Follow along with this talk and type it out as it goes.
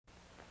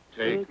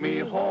Take me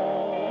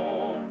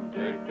home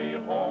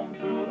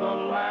to the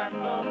land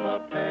of the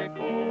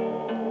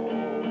Pecos.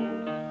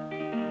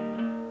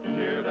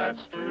 Near that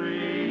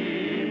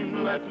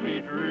stream, let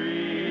me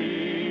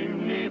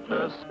dream 'neath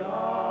the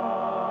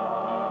sky.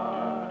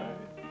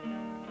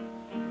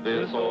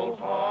 This old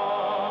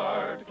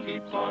heart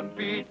keeps on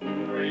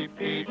beating,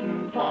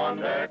 repeating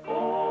fond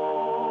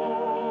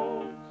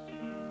echoes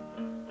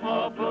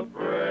of the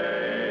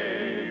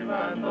brave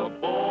and the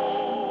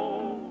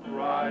bold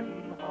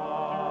riding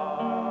high.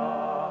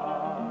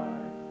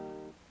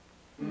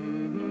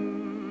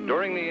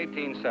 During the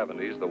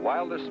 1870s, the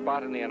wildest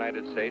spot in the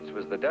United States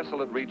was the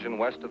desolate region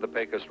west of the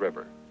Pecos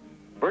River.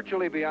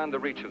 Virtually beyond the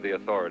reach of the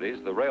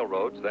authorities, the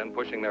railroads, then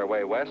pushing their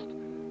way west,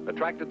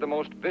 attracted the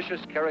most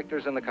vicious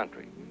characters in the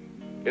country.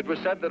 It was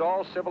said that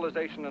all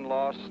civilization and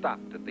law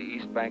stopped at the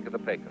east bank of the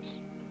Pecos.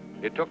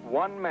 It took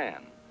one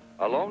man,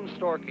 a lone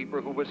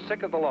storekeeper who was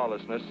sick of the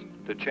lawlessness,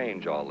 to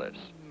change all this.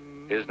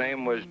 His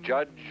name was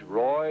Judge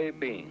Roy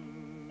Bean.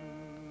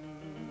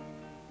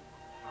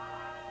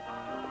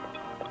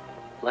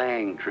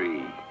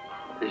 Langtry,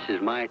 this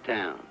is my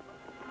town,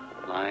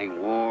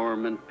 lying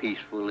warm and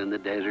peaceful in the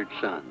desert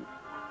sun.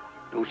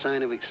 No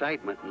sign of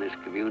excitement in this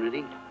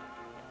community.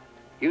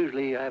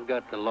 Usually I've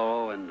got the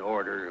law and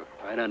order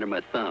right under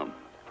my thumb,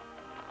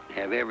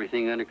 have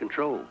everything under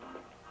control.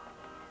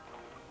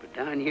 But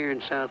down here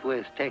in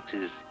southwest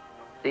Texas,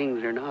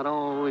 things are not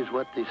always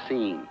what they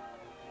seem.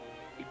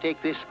 You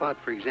take this spot,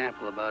 for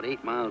example, about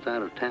 8 miles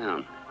out of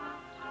town.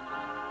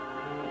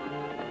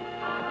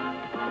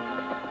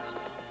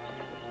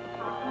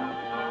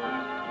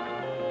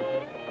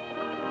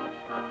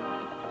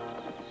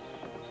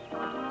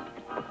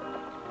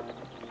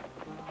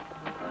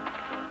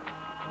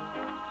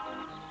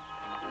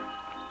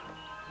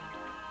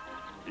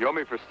 You owe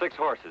me for 6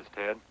 horses,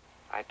 Ted.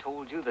 I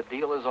told you the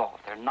deal is off.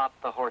 They're not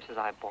the horses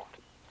I bought.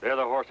 They're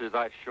the horses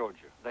I showed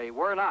you. They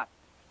were not.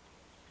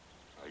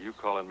 Are you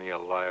calling me a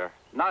liar?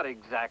 Not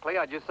exactly.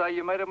 I just say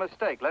you made a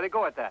mistake. Let it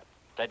go at that.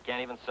 Ted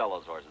can't even sell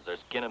those horses. They're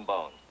skin and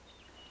bone.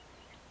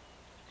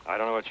 I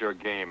don't know what your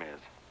game is,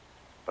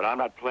 but I'm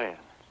not playing.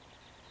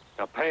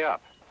 Now pay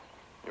up.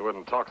 You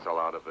wouldn't talk so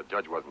loud if the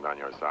judge wasn't on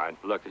your side.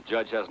 Look, the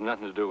judge has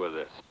nothing to do with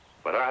this,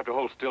 but I have to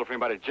hold still for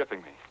anybody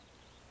jipping me.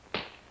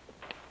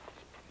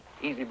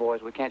 Easy,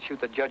 boys. We can't shoot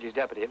the judge's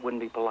deputy. It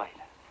wouldn't be polite.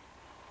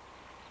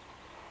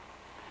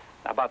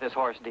 Now, about this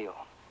horse deal.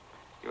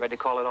 You ready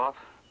to call it off?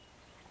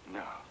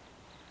 No.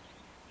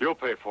 You'll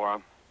pay for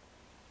them,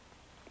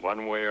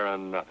 one way or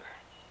another.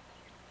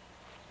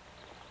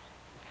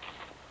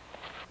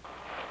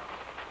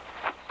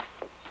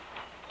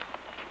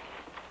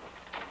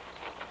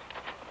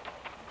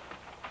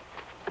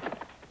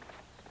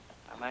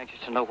 I'm anxious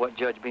to know what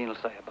Judge Bean will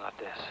say about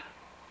this.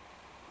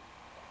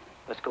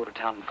 Let's go to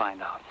town and find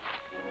out.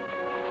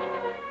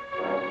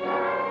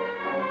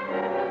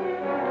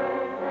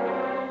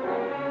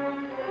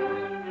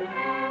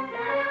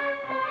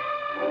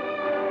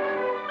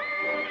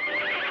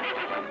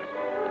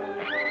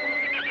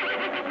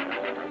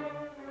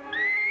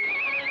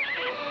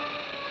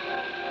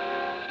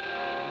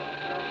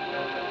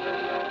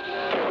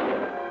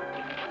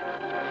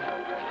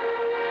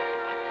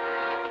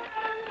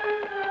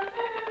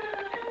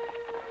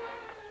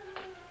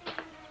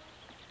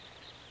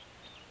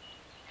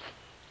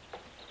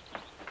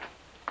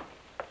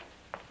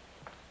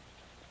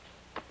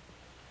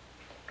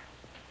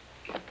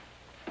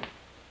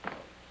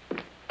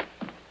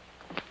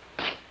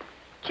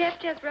 Jeff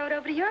just rode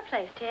over to your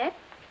place, Ted.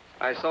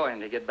 I saw him.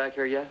 Did he get back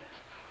here yet?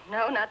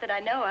 No, not that I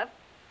know of.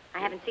 I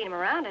haven't seen him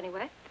around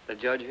anyway. The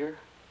judge here?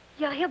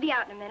 Yeah, he'll be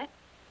out in a minute.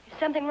 Is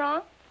something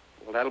wrong?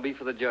 Well, that'll be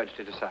for the judge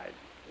to decide.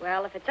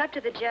 Well, if it's up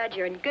to the judge,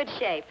 you're in good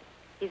shape.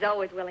 He's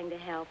always willing to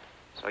help.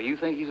 So you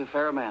think he's a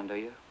fair man, do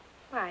you?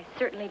 Well, I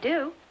certainly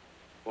do.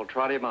 Well,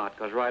 trot him out,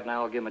 because right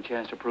now I'll give him a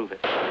chance to prove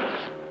it.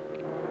 Ted!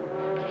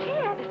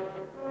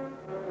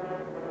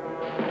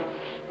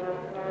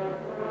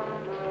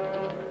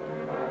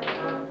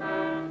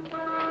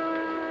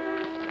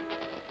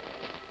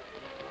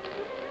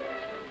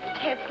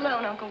 Ted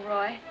Sloan, Uncle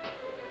Roy.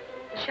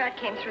 The shot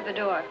came through the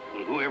door.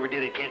 Well, whoever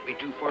did it can't be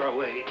too far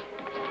away.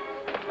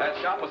 That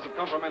shot must have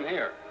come from in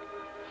here.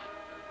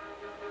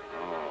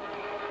 Oh,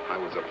 I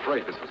was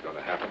afraid this was going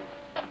to happen.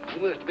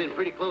 You must have been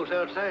pretty close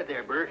outside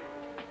there, Bert.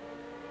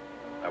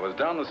 I was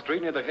down the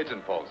street near the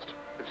hitching post.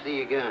 Let's see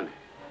your gun.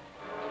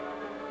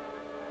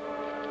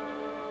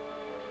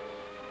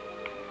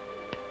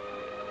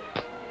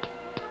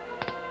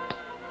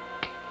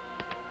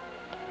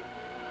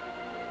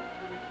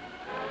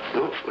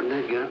 No, wasn't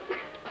that gun.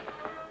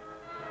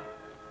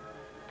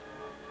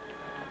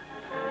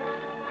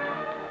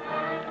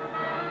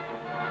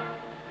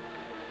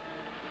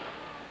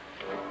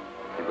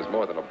 He was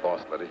more than a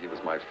boss, Letty. He was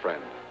my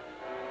friend.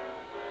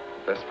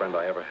 The best friend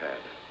I ever had.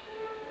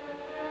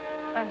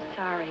 I'm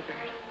sorry,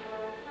 Bert.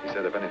 He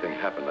said if anything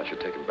happened, I should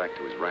take him back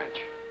to his ranch.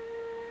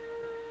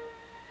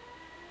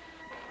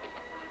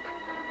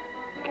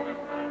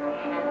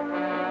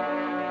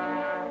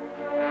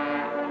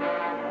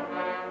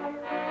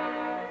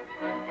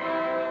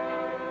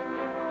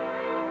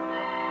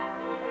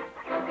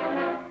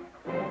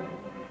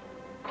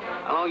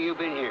 long you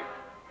been here?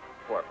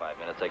 4 or 5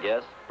 minutes, I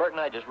guess. Bert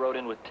and I just rode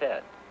in with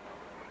Ted.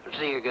 Let's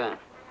see your gun.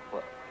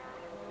 What?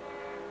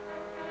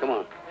 Come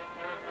on.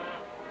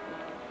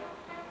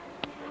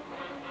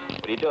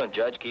 What are you doing,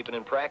 Judge? Keeping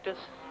in practice?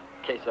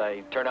 In case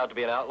I turn out to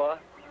be an outlaw?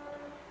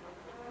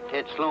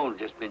 Ted Sloan's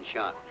just been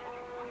shot.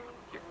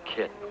 You're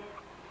kidding.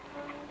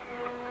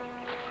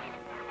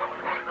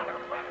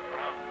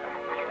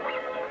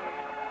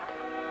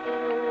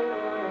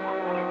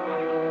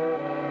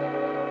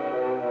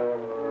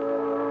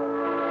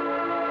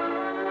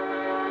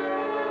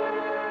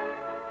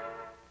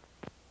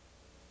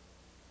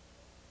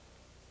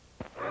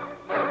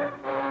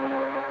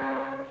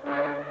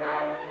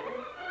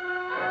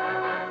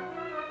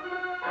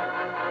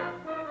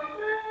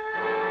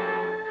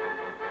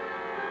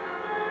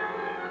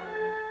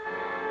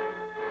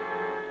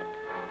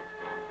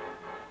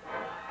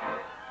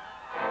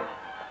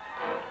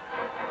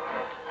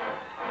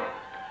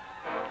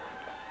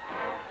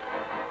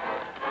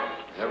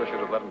 Never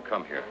should have let him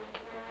come here.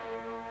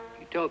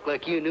 You talk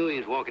like you knew he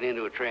was walking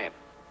into a trap.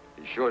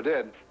 He sure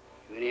did.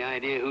 You any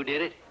idea who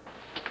did it?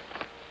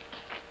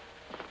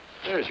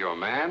 There's your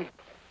man.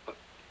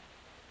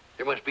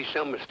 There must be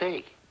some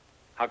mistake.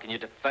 How can you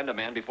defend a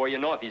man before you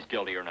know if he's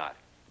guilty or not?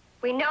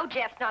 We know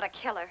Jeff's not a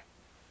killer.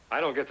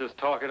 I don't get this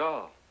talk at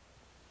all.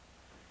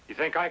 You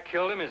think I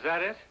killed him, is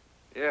that it?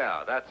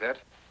 Yeah, that's it.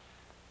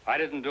 I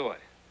didn't do it.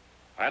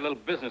 I had a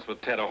little business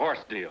with Ted, a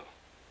horse deal.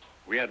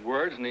 We had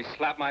words and he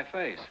slapped my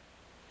face.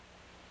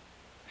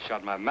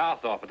 Shut my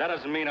mouth off, but that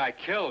doesn't mean I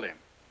killed him.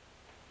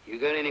 You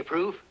got any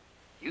proof?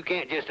 You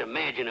can't just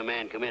imagine a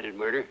man committed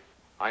murder.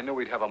 I knew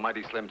we'd have a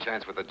mighty slim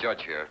chance with the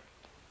judge here.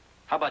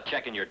 How about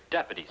checking your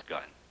deputy's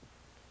gun?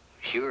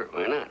 Sure,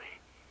 why not?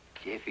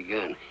 Jeff,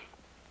 your gun.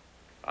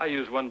 I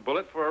used one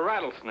bullet for a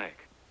rattlesnake.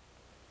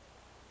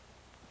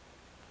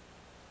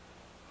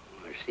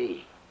 I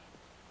see.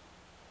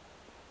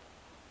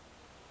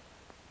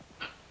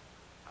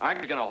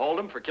 Aren't you gonna hold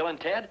him for killing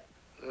Ted?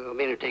 Well,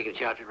 men have taken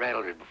shots at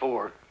rattlers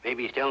before.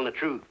 Maybe he's telling the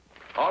truth.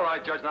 All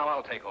right, Judge, now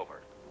I'll take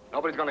over.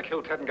 Nobody's gonna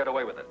kill Ted and get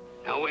away with it.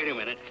 Now, wait a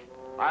minute.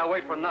 I'll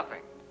wait for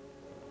nothing.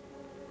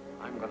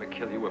 I'm gonna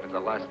kill you if it's the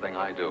last thing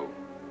I do.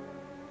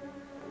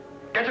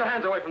 Get your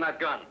hands away from that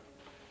gun.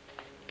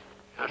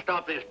 Now,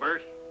 stop this,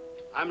 Bert.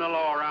 I'm the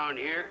law around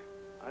here.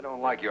 I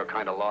don't like your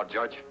kind of law,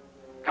 Judge.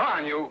 Come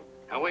on, you.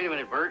 Now, wait a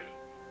minute, Bert.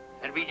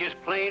 That'd be just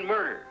plain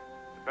murder.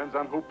 Depends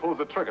on who pulls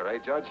the trigger, eh,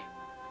 Judge?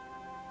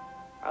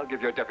 I'll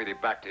give your deputy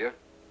back to you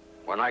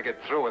when I get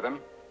through with him.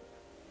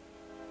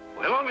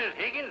 Well, Miss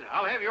Higgins,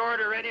 I'll have your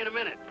order ready in a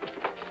minute.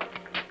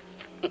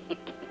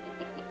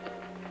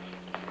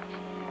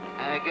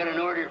 I got an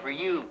order for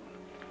you.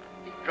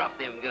 Drop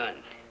them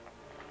guns.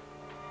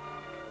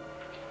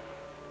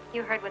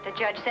 You heard what the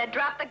judge said.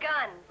 Drop the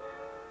gun.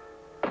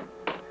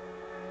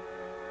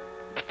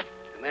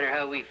 No matter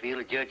how we feel,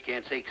 a judge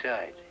can't take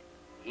sides.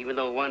 Even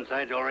though one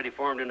side's already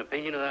formed an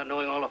opinion without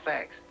knowing all the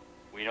facts.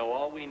 We know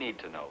all we need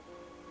to know.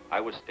 I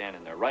was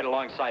standing there right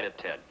alongside of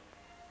Ted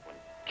when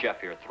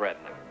Jeff here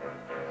threatened him.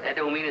 That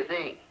don't mean a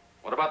thing.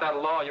 What about that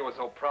law you were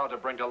so proud to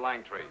bring to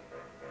Langtry?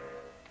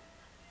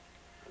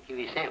 I'll give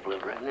you a sample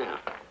of it right now.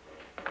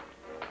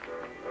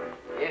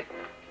 Here.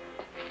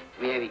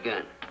 Let me have your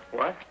gun.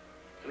 What?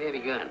 Let me have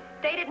your gun.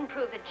 They didn't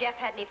prove that Jeff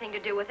had anything to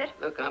do with it.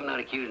 Look, I'm not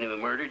accusing him of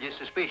murder, just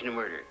suspicion of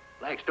murder.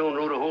 Blackstone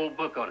wrote a whole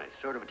book on it,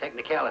 sort of a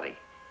technicality.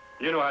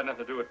 You know I had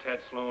nothing to do with Ted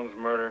Sloan's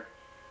murder.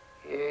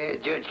 Yeah,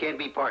 judge can't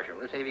be partial.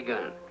 Let's have your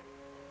gun.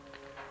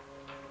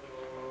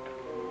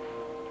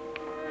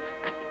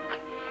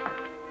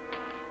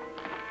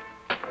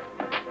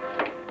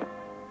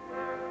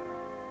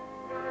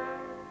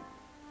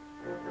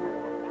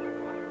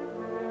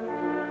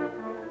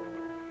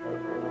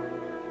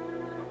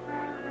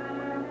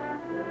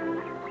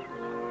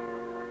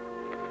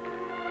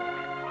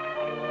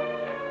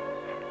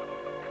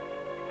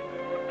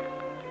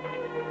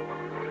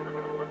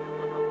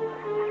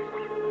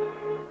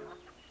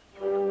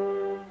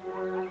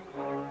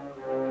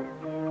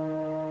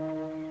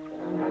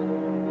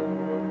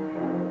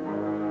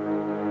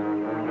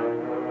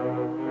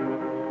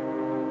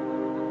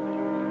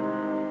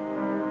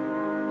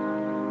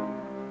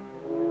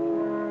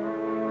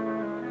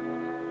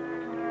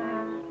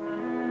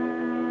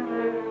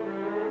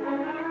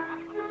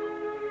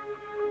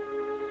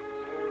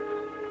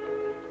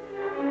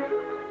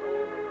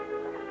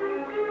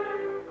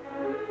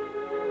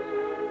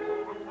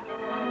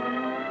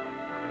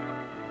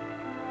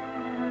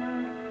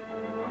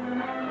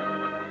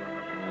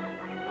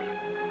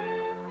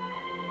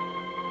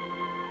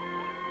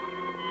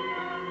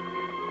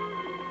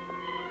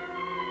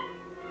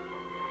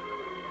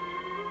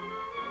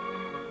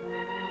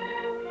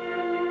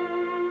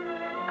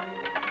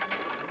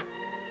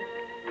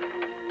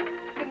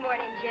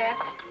 Jeff.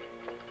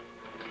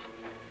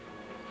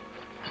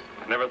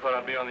 Never thought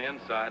I'd be on the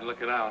inside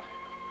looking out.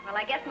 Well,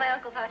 I guess my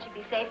uncle thought you'd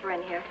be safer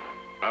in here.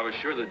 I was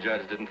sure the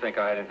judge didn't think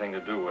I had anything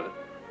to do with it.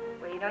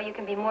 Well, you know, you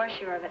can be more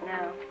sure of it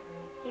now.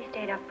 He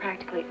stayed up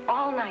practically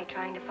all night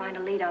trying to find a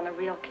lead on the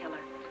real killer.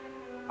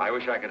 I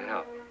wish I could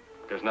help.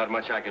 There's not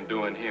much I can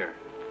do in here.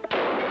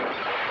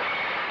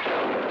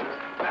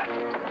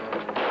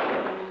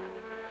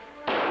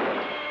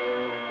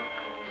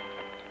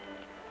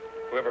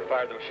 Whoever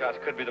fired those shots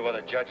could be the one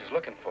the judge is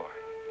looking for.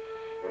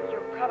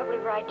 You're probably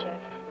right,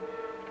 Jeff.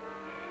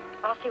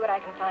 I'll see what I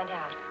can find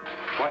out.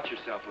 Watch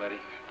yourself, Letty.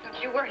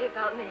 Don't you worry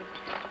about me.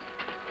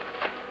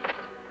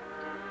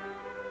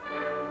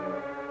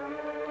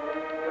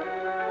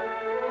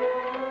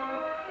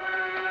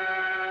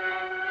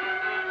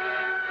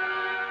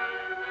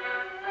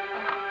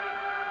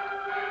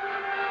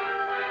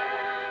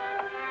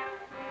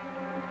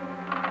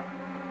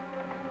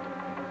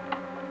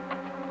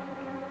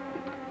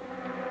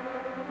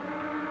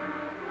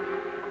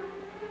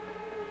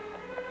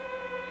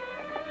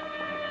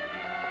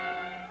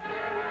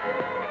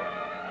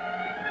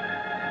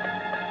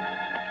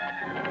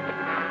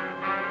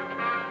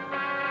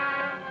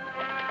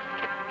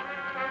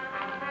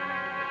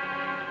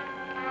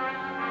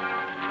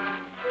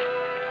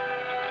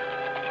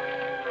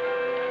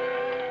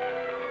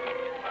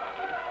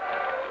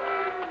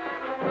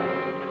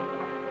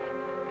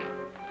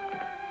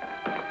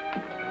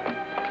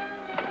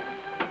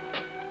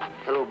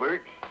 Hello,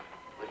 Bert.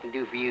 What can I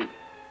do for you?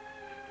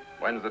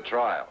 When's the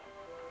trial?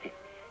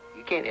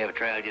 You can't have a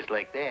trial just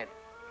like that.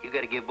 You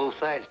got to give both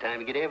sides time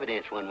to get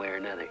evidence one way or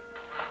another.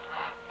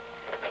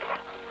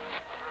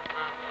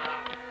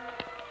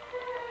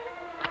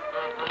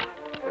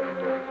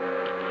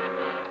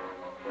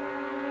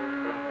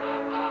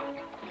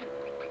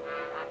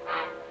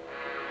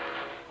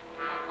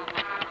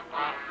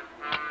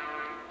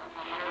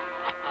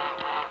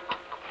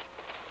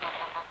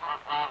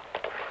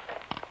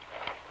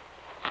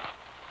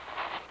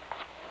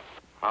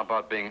 How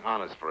about being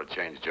honest for a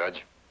change,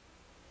 Judge?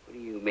 What do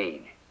you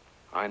mean?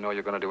 I know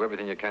you're going to do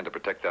everything you can to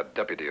protect that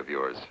deputy of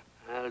yours.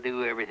 I'll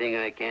do everything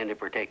I can to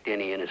protect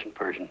any innocent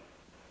person.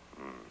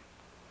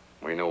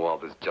 We know all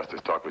this justice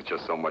talk was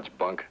just so much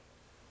bunk.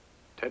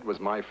 Ted was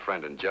my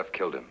friend, and Jeff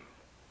killed him.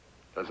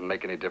 Doesn't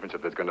make any difference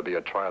if there's going to be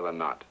a trial or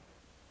not.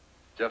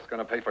 Jeff's going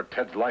to pay for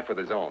Ted's life with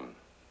his own.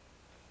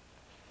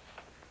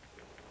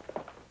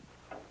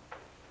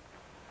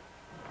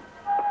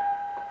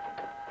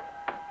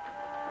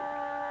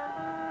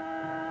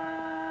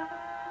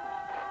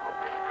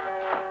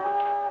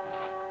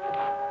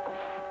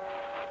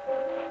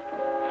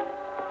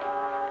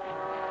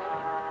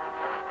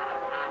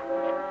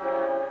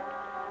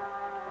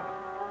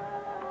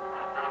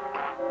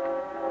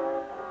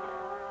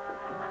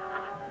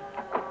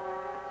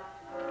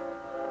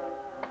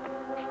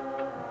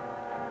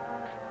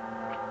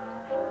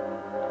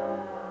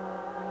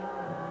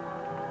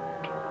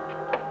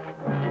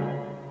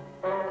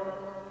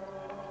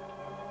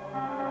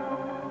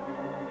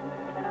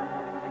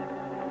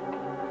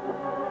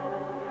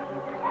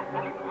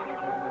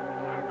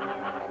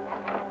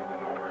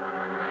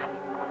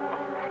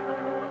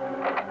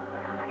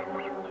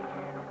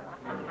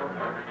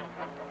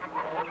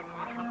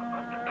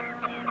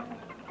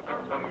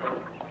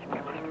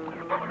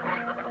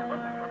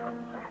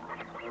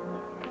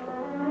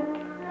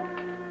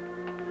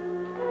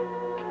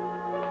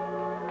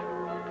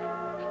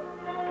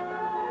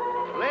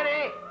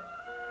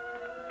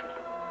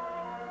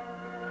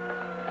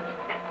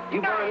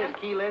 You borrow this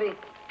key, Letty?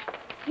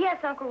 Yes,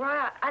 Uncle Roy.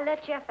 I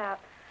let Jeff out.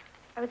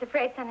 I was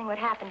afraid something would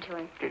happen to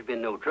him. There's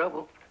been no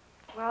trouble.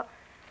 Well,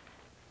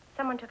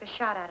 someone took a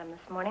shot at him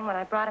this morning when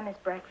I brought him his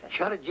breakfast.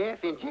 Shot at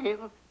Jeff in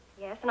jail?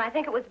 Yes, and I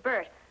think it was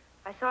Bert.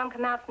 I saw him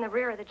come out from the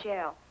rear of the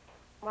jail.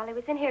 While he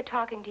was in here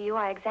talking to you,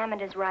 I examined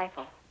his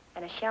rifle,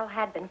 and a shell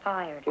had been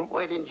fired. Well,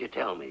 why didn't you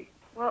tell me?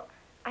 Well,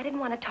 I didn't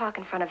want to talk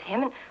in front of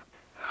him, and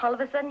all of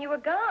a sudden you were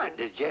gone.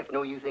 Does Jeff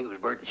know you think it was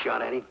Bert that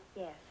shot at him?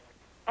 Yes.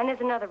 And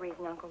there's another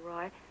reason, Uncle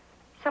Roy.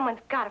 Someone's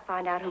got to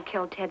find out who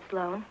killed Ted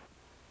Sloan.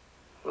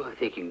 Well, I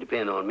think you can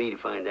depend on me to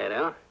find that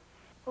out.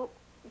 Well,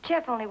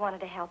 Jeff only wanted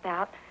to help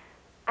out.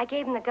 I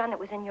gave him the gun that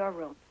was in your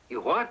room. You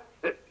what?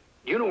 Do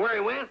you know where he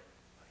went?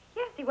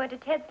 Yes, he went to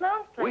Ted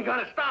Sloan's place. We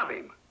gotta stop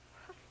him.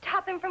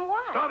 Stop him from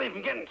what? Stop him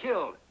from getting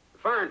killed. The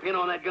firing pin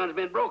on that gun's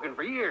been broken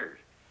for years.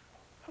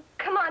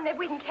 Come on, maybe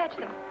we can catch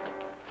them.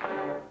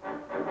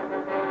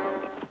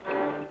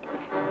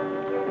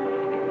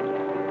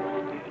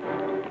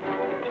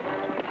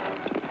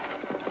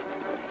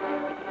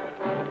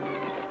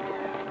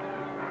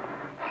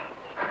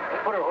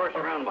 Put our horse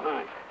around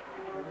behind.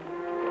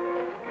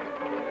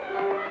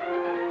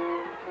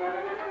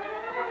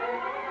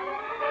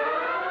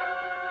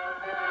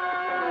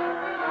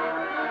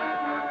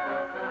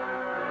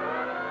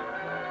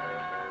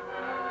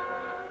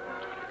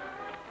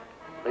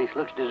 Place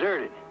looks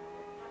deserted.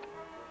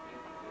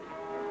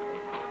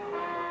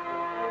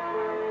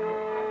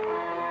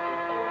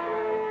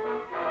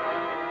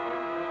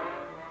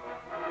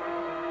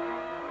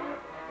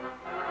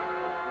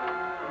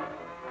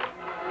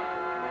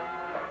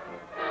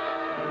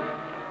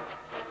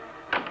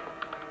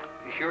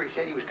 You sure he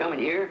said he was coming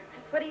here?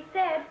 That's what he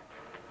said.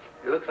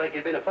 It looks like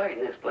there's been a fight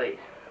in this place.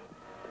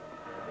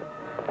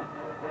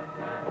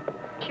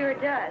 Sure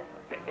does.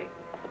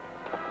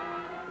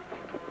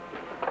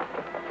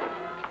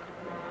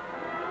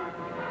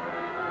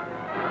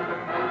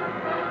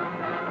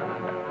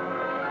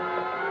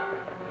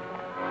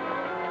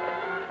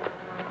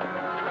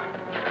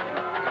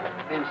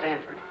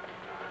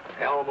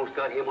 almost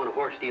got him on a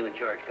horse stealing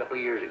charge a couple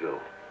of years ago.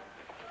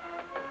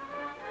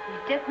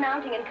 He's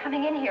dismounting and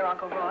coming in here,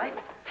 Uncle Roy.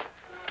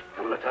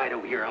 I'm gonna tie it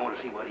over here. I want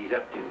to see what he's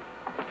up to.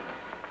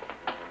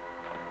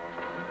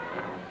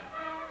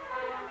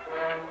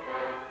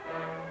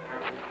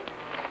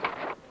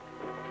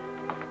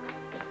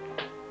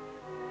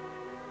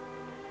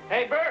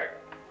 Hey,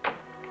 Bert!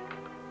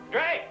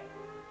 Drake!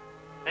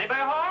 Anybody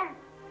home?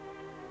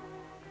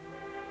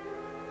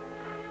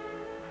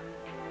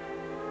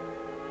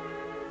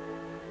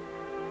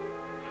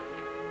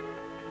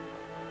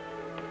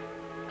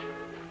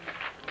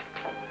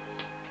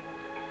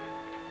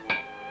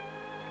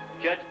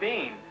 Judge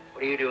Bean.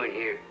 What are you doing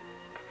here?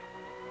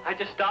 I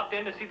just stopped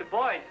in to see the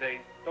boys. They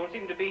don't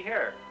seem to be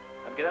here.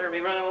 I'd better be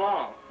running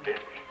along.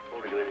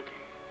 Hold it a minute.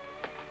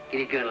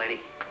 Get his gun,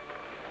 lady.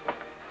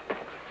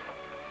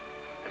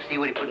 Let's see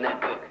what he put in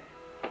that book.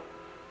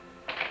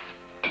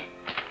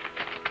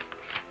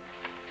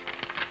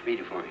 Read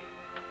it for me.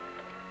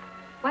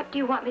 What do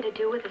you want me to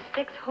do with the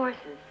 6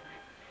 horses?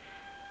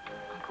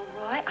 Uncle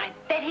Roy, I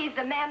bet he's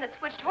the man that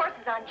switched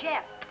horses on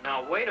Jeff.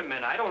 Now, wait a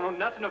minute. I don't know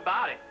nothing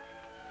about it.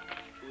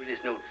 Who was this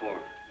note for?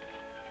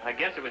 I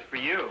guess it was for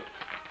you.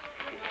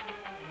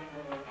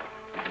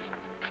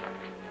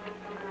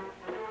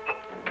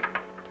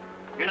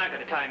 You're not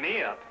going to tie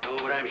me up. No,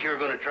 but I'm sure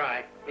going to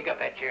try. Pick up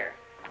that chair.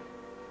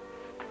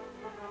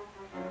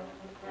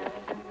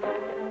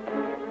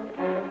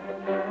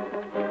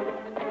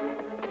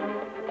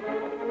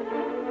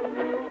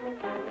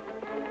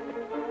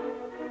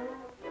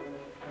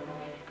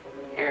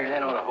 Here,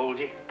 that ought to hold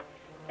you.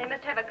 They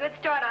must have a good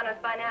start on us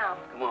by now.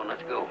 Come on,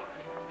 let's go.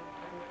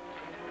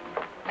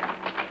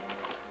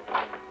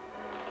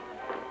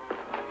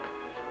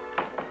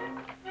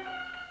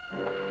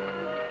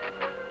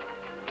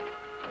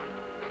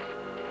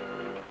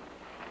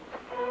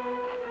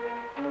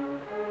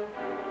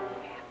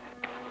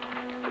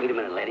 Wait a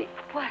minute, Letty.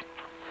 What?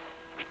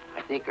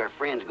 I think our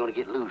friend's going to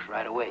get loose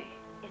right away.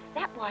 Is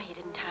that why you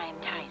didn't tie him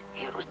tight?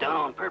 It was done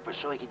on purpose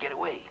so he could get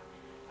away.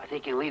 I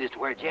think he'll lead us to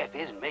where Jeff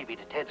is and maybe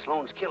to Ted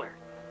Sloan's killer.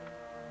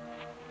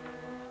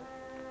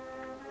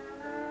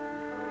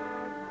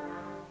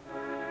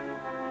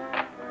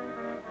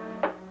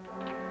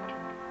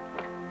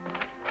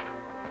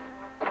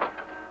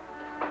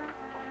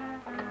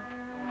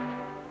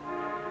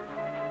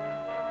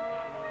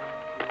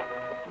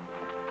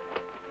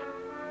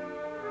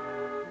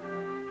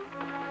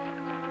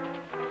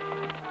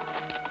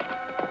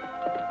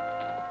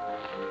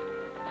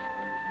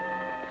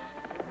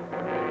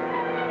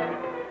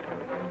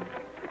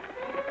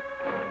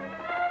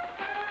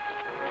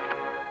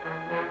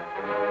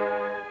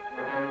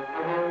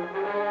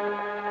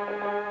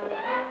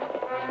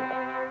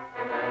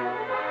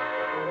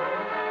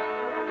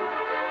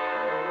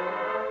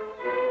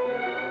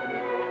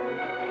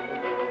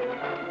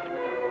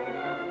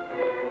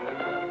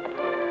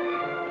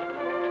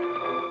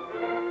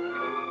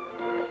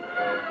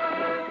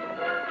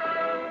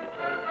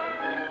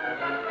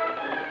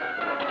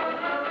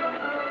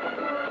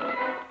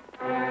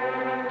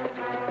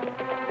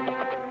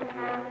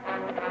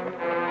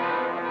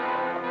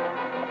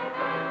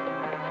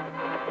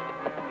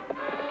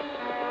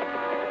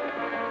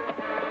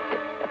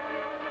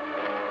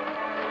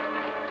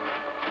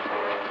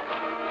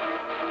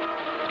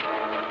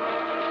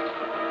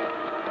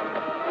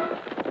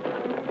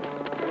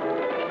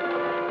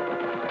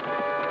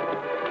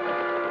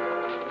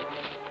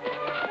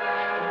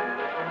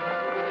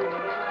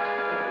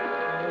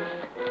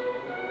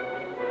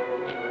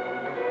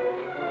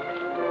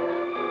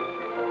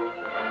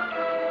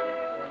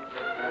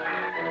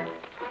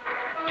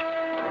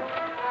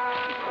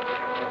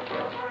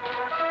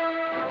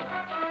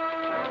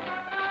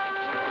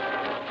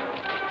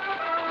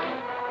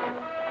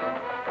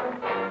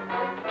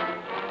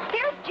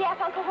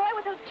 Uncle Roy,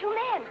 with those 2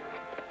 men.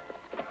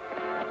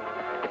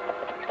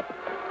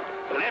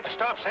 We'll have to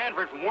stop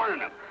Sanford from warning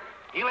them.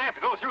 He'll have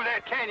to go through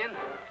that canyon.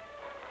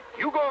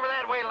 You go over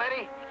that way,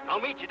 Letty. I'll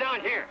meet you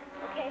down here.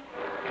 Okay.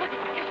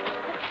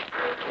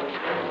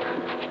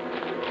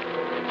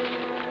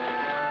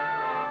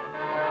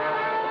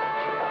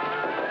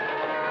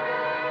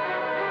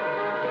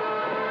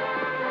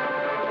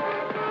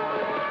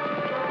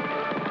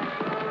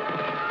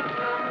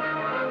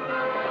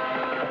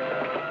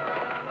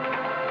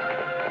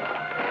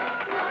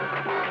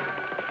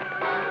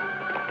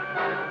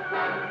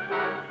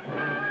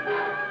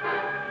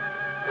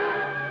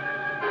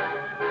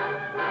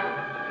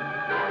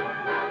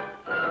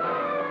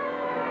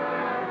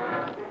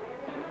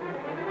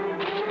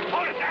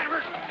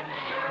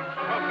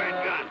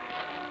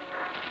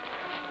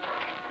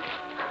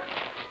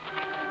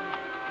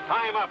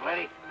 Up,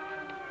 Letty.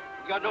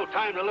 We got no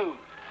time to lose.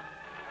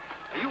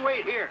 Now, you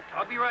wait here.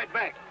 I'll be right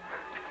back.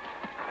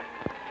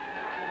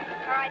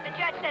 All right, the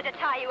judge said to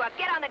tie you up.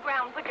 Get on the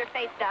ground, put your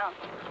face down.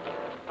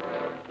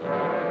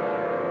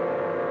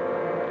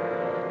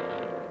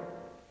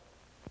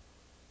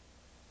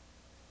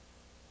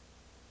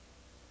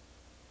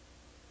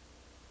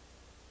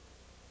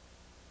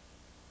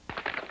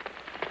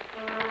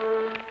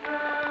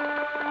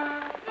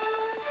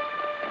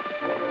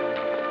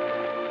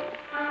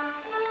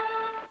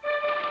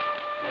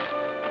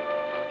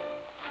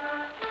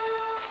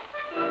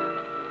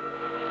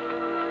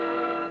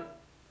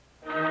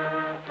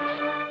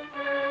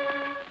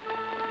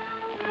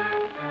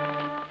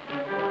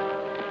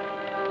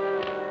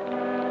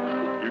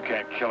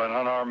 can't kill an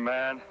unarmed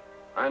man.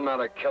 I'm not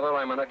a killer,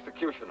 I'm an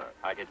executioner.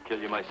 I could kill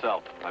you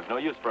myself. I've no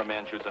use for a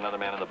man shoots another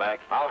man in the back.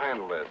 I'll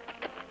handle this.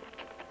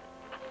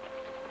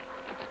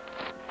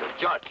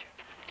 Judge.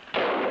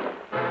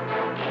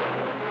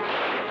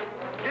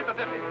 Get the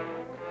deputy.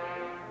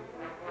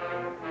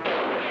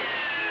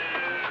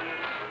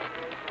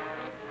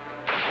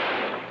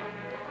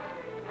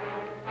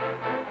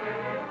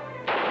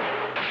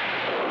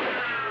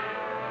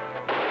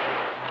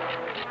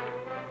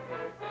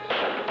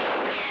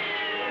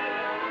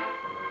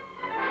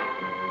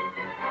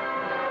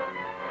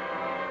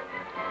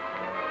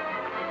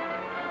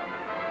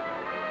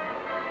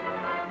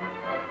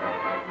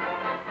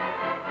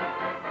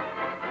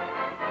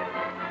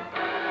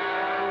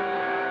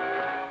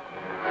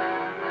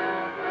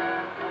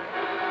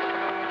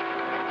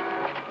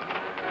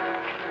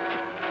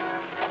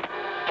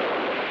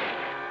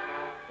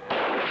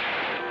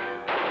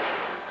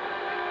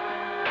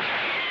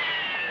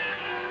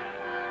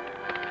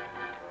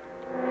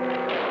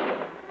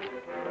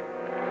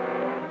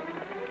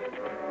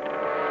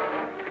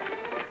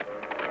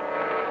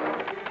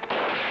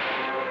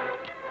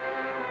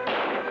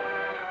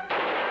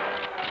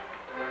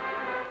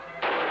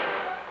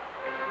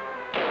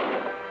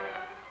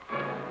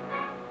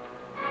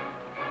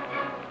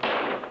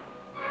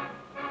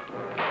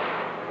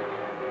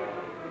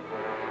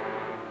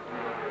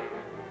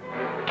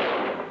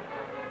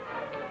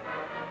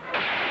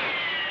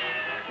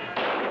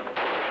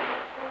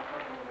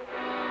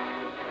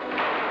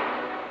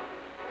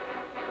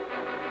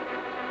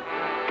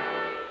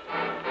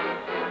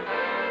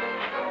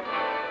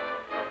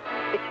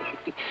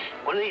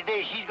 One of these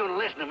days, she's going to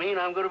listen to me, and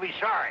I'm going to be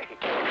sorry.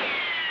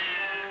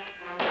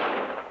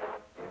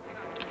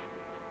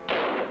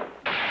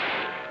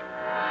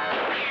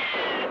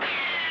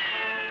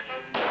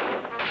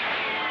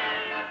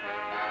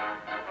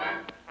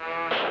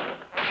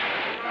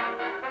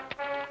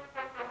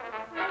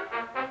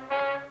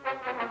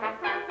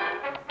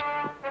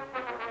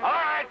 All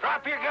right,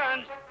 drop your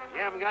guns. You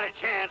haven't got a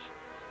chance.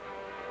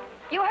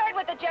 You heard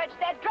what the judge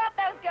said. Drop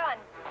those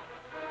guns.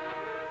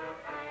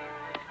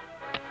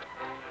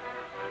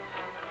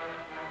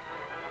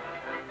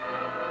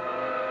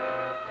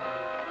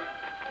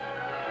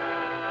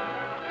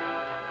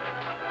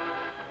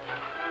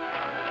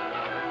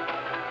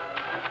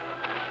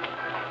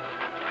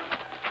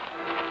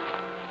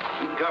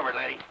 You can cover it,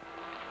 laddie.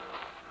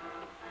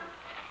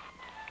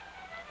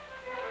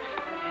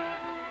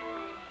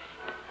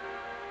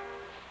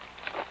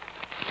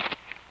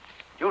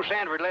 Joe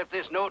Sandford left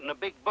this note in a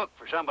big book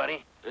for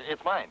somebody.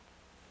 It's mine.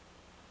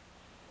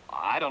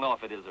 I don't know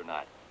if it is or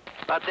not.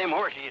 About them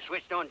horses you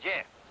switched on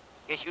Jeff.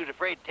 Guess you was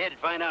afraid Ted'd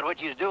find out what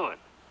you was doing.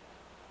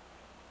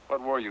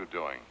 What were you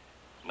doing?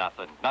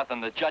 Nothing.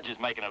 Nothing. The judge is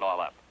making it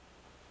all up.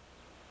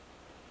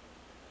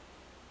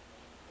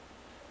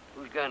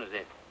 Whose gun is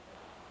it?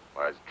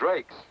 Why, it's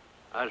Drake's.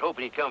 I was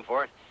hoping he'd come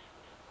for it.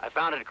 I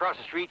found it across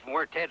the street from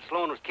where Ted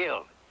Sloan was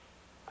killed.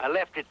 I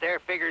left it there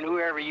figuring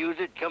whoever used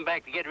it would come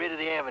back to get rid of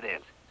the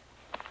evidence.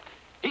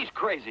 He's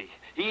crazy.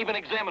 He even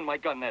examined my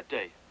gun that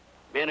day.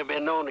 Men have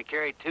been known to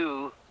carry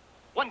two.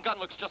 One gun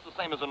looks just the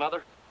same as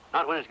another.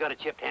 Not when it's got a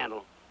chipped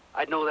handle.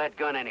 I'd know that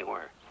gun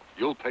anywhere.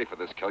 You'll pay for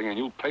this killing, and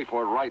you'll pay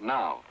for it right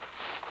now.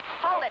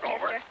 Hold it,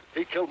 mister.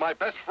 He killed my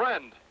best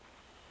friend.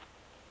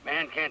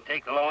 Man can't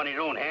take the law in his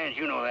own hands.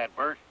 You know that,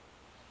 Bert.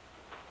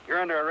 You're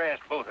under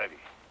arrest, both of you.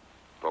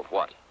 For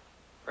what?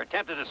 For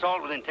attempted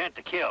assault with intent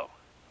to kill.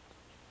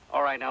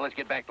 All right, now let's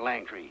get back to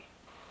Langtry.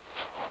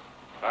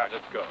 All right,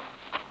 let's go.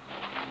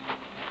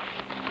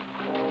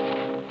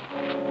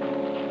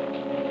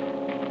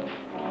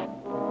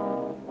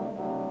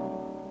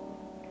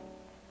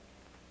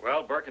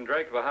 Well, Burke and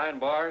Drake are behind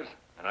bars,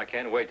 and I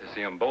can't wait to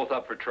see them both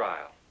up for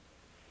trial.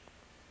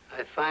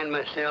 I find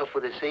myself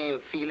with the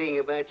same feeling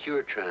about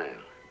your trial.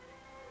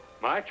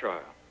 My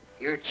trial?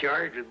 You're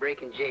charged with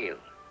breaking jail.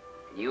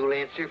 You'll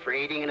answer for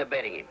aiding and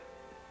abetting him.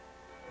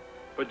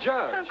 But,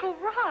 Judge... Uncle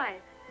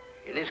Rod.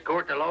 In this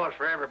court, the law is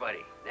for everybody.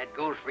 That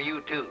goes for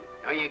you, too.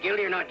 Are you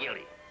guilty or not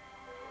guilty?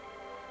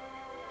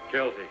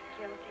 Guilty.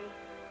 Guilty.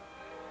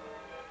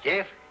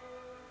 Jeff,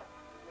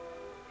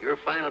 your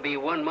fine will be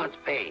 1 month's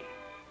pay.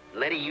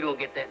 Letty, you don't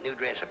get that new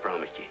dress I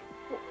promised you.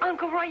 Well,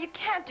 Uncle Roy, you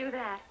can't do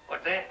that.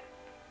 What's that?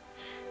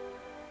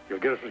 You'll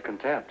get us with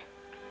contempt.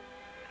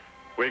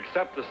 We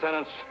accept the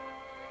sentence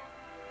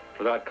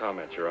without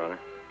comment, Your Honor.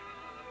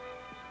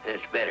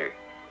 That's better.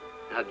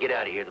 Now get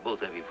out of here, the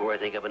both of you, before I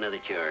think up another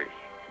charge.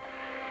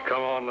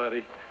 Come on,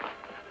 Letty.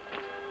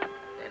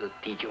 That'll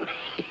teach him.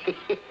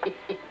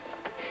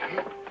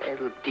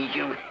 That'll teach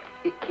him.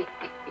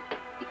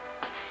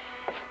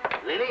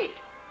 Lily,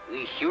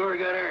 we sure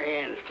got our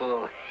hands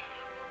full.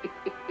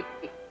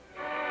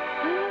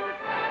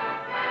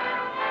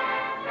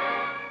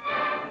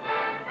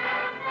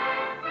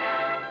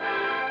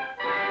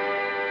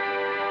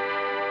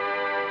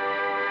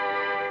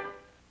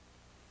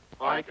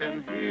 I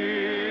can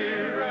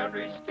hear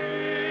every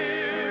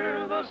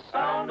steer, the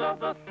sound of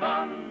the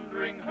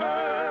thundering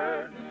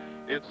herd.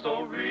 It's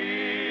so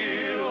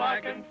real, I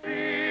can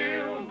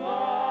feel the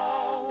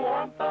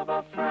warmth of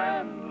a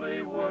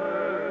friendly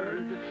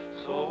word.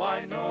 So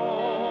I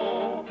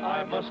know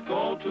I must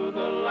go to the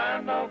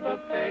land of the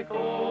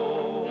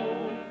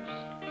Pecos,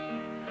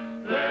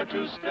 there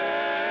to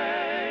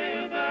stay